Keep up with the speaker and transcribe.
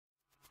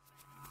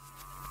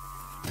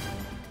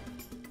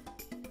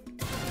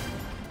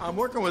I'm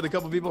working with a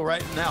couple of people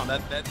right now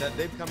that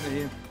they've come to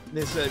me and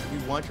they said, we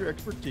want your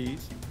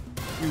expertise.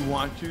 We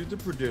want you to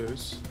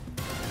produce.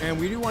 And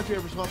we do want you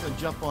every so often to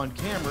jump on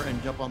camera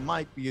and jump on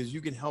mic because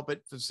you can help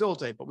it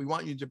facilitate, but we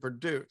want you to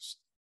produce.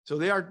 So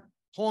they are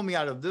pulling me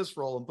out of this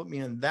role and put me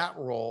in that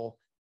role.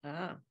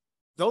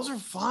 Those are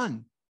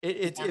fun.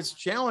 It's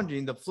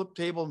challenging to flip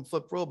table and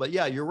flip role, but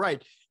yeah, you're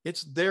right.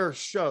 It's their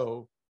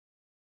show.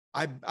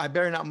 I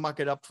better not muck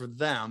it up for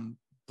them,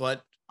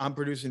 but I'm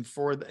producing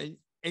for them.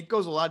 It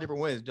goes a lot of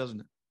different ways, doesn't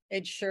it?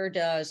 It sure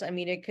does. I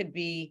mean, it could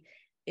be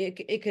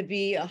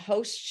a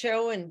host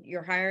show and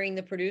you're hiring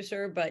the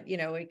producer, but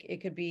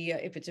it could be,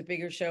 if it's a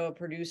bigger show, a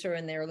producer,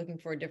 and they're looking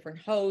for a different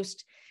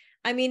host.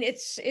 I mean,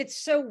 it's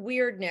so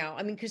weird now.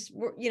 I mean, because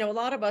a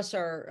lot of us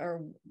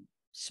are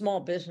small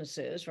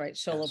businesses, right?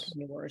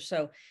 Solopreneurs.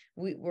 So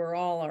we're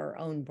all our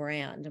own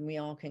brand and we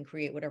all can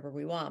create whatever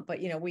we want, but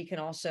we can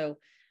also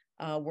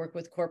work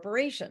with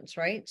corporations,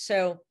 right?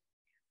 So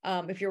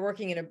if you're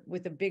working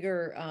with a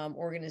bigger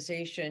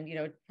organization,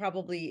 it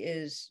probably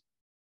is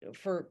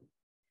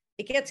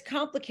it gets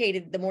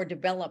complicated the more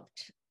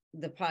developed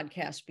the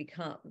podcast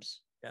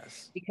becomes.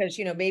 Yes. Because,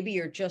 maybe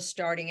you're just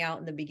starting out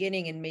in the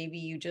beginning and maybe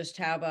you just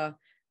have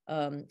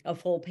a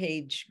full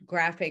page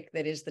graphic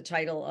that is the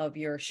title of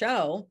your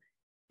show.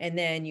 And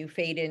then you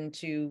fade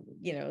into,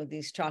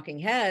 these talking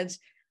heads.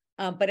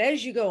 But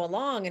as you go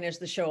along and as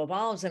the show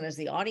evolves and as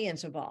the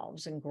audience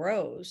evolves and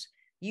grows,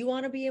 you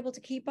want to be able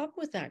to keep up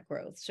with that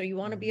growth. So you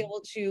want to be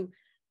able to,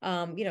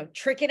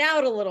 trick it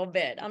out a little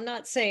bit. I'm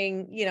not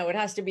saying, it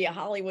has to be a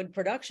Hollywood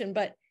production,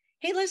 but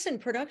hey, listen,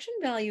 production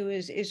value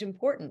is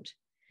important.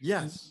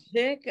 Yes.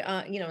 Music,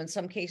 in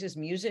some cases,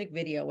 music,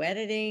 video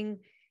editing,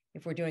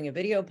 if we're doing a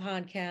video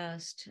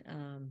podcast.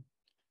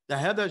 To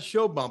have that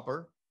show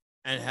bumper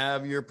and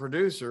have your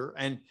producer.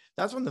 And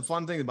that's one of the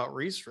fun things about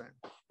Restream.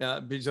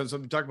 Because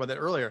we talked about that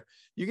earlier.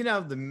 You can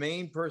have the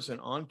main person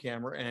on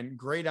camera and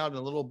grayed out in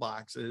a little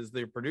box is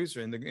the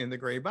producer in the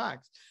gray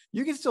box.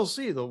 You can still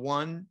see the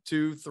 1,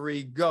 2,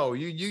 3, go.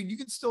 You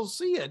can still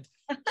see it.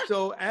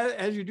 So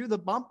as you do the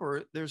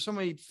bumper, there's so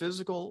many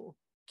physical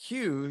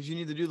cues you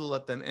need to do to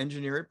let them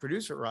engineer it,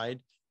 produce it right.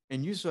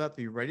 And you still have to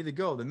be ready to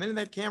go. The minute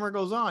that camera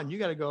goes on, you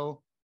got to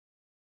go,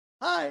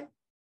 hi.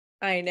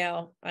 I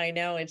know.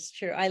 It's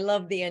true. I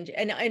love the engine.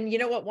 And you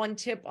know what? One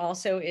tip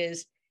also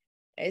is,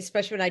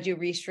 especially when I do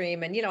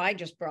Restream and, I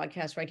just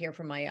broadcast right here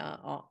from my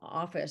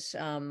office,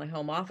 my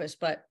home office.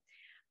 But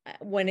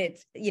when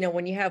it's,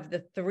 when you have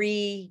the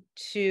 3,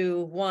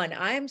 2, 1,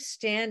 I'm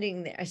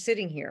sitting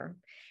here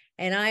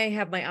and I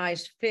have my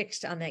eyes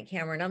fixed on that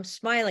camera and I'm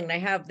smiling and I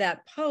have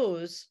that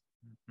pose.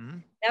 Mm-hmm.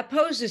 That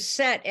pose is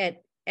set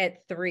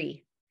at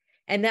 3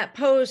 and that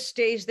pose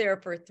stays there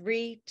for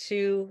 3,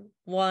 2,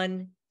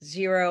 1,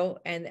 0.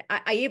 And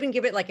I even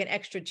give it like an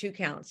extra 2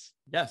 counts.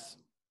 Yes.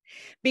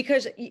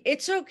 Because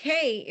it's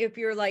okay if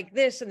you're like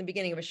this in the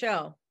beginning of a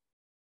show,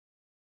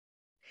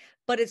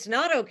 but it's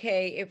not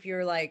okay if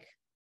you're like,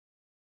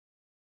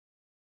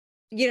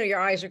 your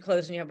eyes are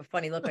closed and you have a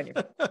funny look on your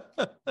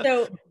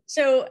face.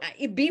 So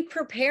be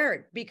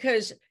prepared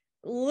because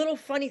little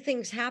funny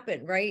things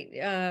happen,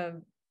 right?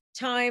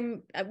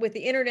 Time with the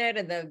internet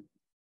and the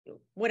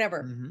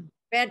whatever. Mm-hmm.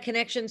 Bad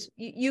connections,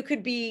 you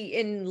could be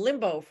in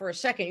limbo for a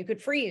second. You could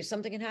freeze.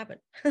 Something can happen.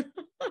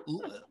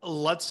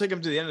 Let's take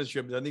them to the end of the show.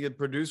 I think the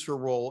producer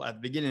role at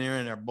the beginning and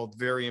end are both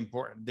very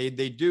important. They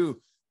do.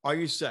 Are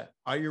you set?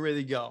 Are you ready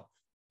to go?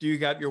 Do you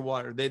got your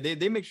water?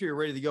 They make sure you're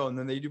ready to go, and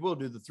then they will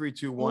do the 3,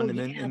 2, 1,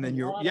 and then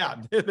you're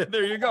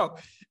there you go.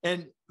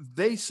 And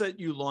they set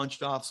you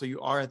launched off, so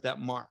you are at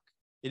that mark.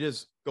 It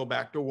is go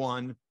back to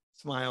 1,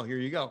 smile. Here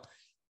you go.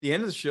 The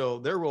end of the show,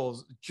 their role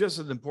is just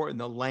as important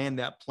to land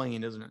that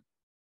plane, isn't it?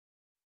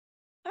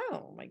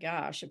 Oh my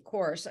gosh, of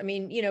course. I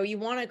mean, you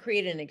want to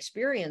create an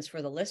experience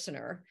for the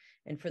listener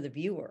and for the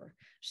viewer.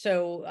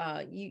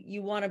 So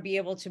you want to be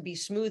able to be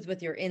smooth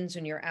with your ins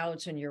and your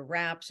outs and your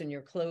wraps and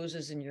your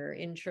closes and your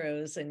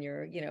intros and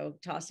your,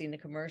 tossing the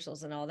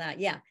commercials and all that.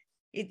 Yeah,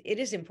 it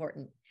is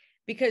important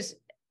because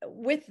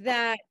with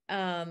that,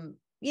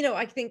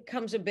 I think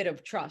comes a bit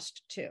of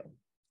trust too.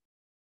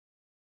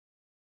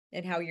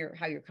 And how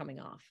you're coming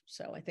off.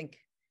 So I think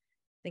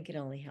it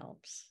only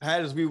helps.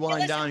 As we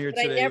wind down here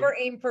today. I never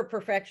aim for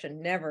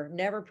perfection.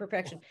 Never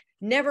perfection.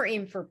 Never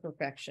aim for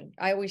perfection.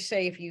 I always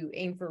say if you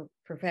aim for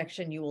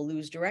perfection, you will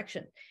lose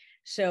direction.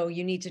 So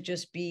you need to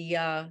just be,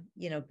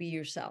 be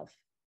yourself.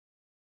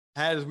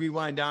 As we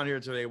wind down here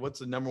today, what's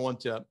the number one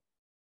tip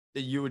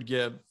that you would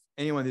give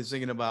anyone who's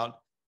thinking about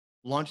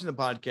launching the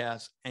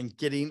podcast and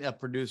getting a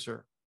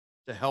producer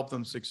to help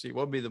them succeed?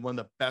 What would be one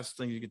of the best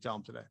things you could tell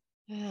them today?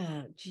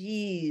 Oh,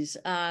 geez.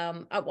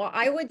 Well,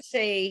 I would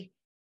say,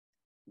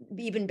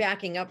 even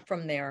backing up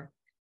from there,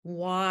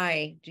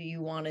 why do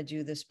you want to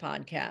do this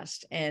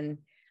podcast? And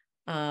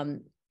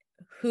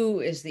who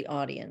is the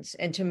audience?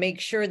 And to make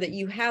sure that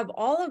you have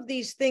all of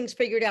these things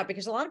figured out,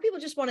 because a lot of people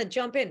just want to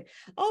jump in.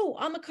 Oh,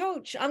 I'm a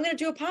coach. I'm going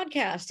to do a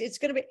podcast. It's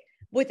going to be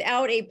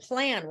without a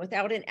plan,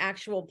 without an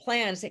actual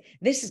plan. Say,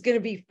 this is going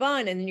to be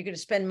fun. And then you're going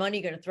to spend money.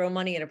 You're going to throw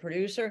money at a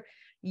producer.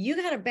 You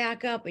got to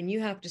back up and you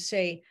have to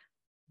say,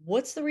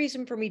 what's the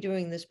reason for me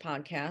doing this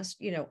podcast?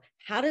 You know,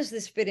 how does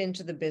this fit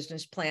into the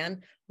business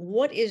plan?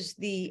 What is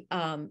the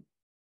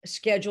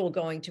schedule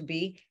going to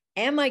be?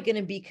 Am I going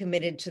to be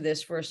committed to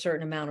this for a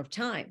certain amount of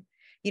time?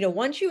 You know,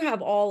 once you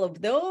have all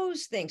of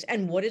those things,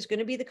 and what is going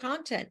to be the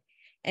content,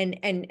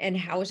 and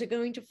how is it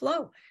going to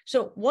flow?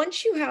 So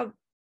once you have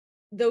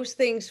those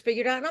things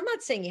figured out, and I'm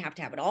not saying you have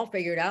to have it all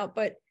figured out,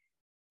 but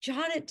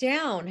jot it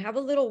down, have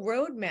a little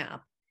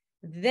roadmap,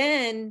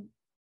 then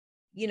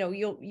you know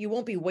you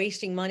won't be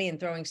wasting money and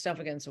throwing stuff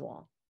against the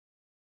wall.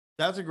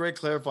 That's a great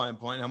clarifying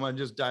point. I'm going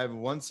to just dive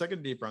 1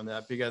 second deeper on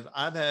that, because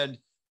I've had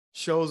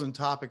shows and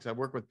topics. I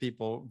work with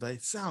people, they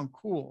sound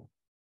cool,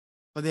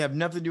 but they have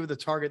nothing to do with the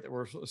target that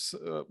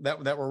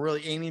we're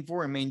really aiming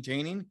for and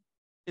maintaining.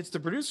 It's the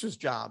producer's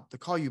job to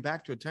call you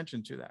back to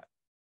attention to that.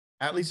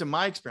 At least in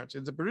my experience,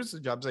 it's the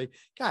producer's job to say,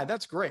 God,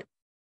 that's great,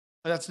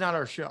 but that's not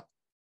our show.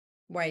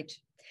 Right.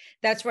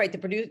 That's right.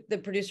 The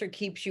producer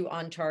keeps you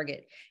on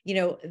target. You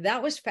know,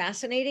 that was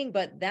fascinating,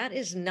 but that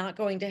is not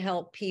going to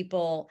help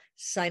people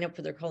sign up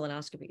for their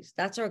colonoscopies.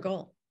 That's our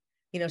goal.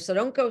 You know, so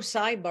don't go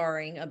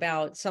sidebarring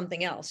about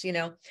something else, you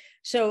know?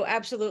 So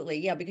absolutely.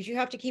 Yeah. Because you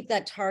have to keep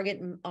that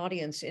target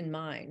audience in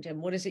mind.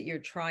 And what is it you're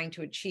trying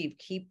to achieve?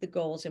 Keep the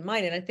goals in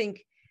mind. And I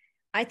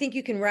think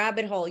you can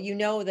rabbit hole, you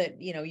know,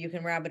 that, you know, you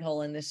can rabbit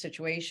hole in this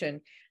situation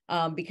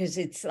because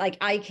it's like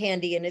eye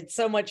candy and it's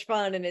so much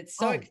fun and it's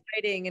so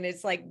exciting and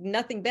it's like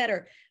nothing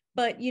better.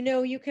 But, you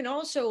know, you can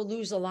also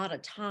lose a lot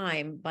of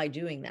time by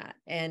doing that.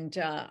 And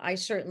I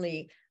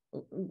certainly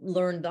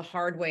learned the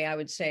hard way, I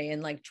would say,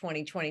 in like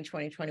 2020,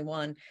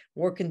 2021,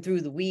 working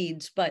through the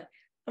weeds. But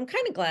I'm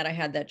kind of glad I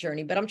had that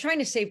journey. But I'm trying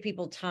to save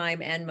people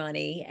time and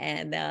money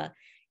and,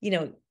 you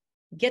know,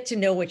 get to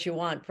know what you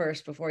want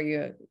first before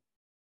you,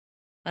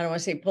 I don't want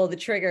to say pull the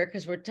trigger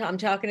because I'm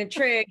talking to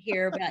Trig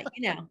here, but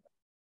you know,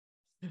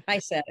 I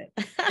said it.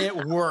 It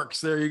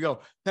works. There you go.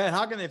 Pat,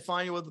 how can they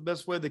find you? What's the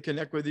best way to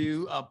connect with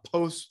you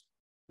post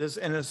this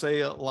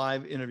NSA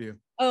live interview?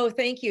 Oh,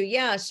 thank you.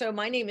 Yeah. So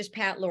my name is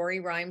Pat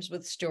Lorre, rhymes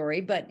with story,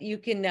 but you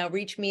can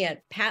reach me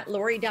at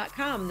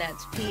patlorre.com.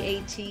 That's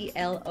PATLORE.com.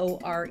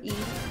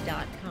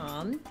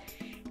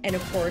 And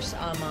of course,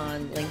 I'm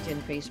on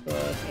LinkedIn,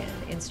 Facebook, and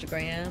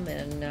Instagram,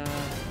 and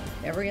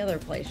every other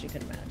place you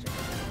can imagine.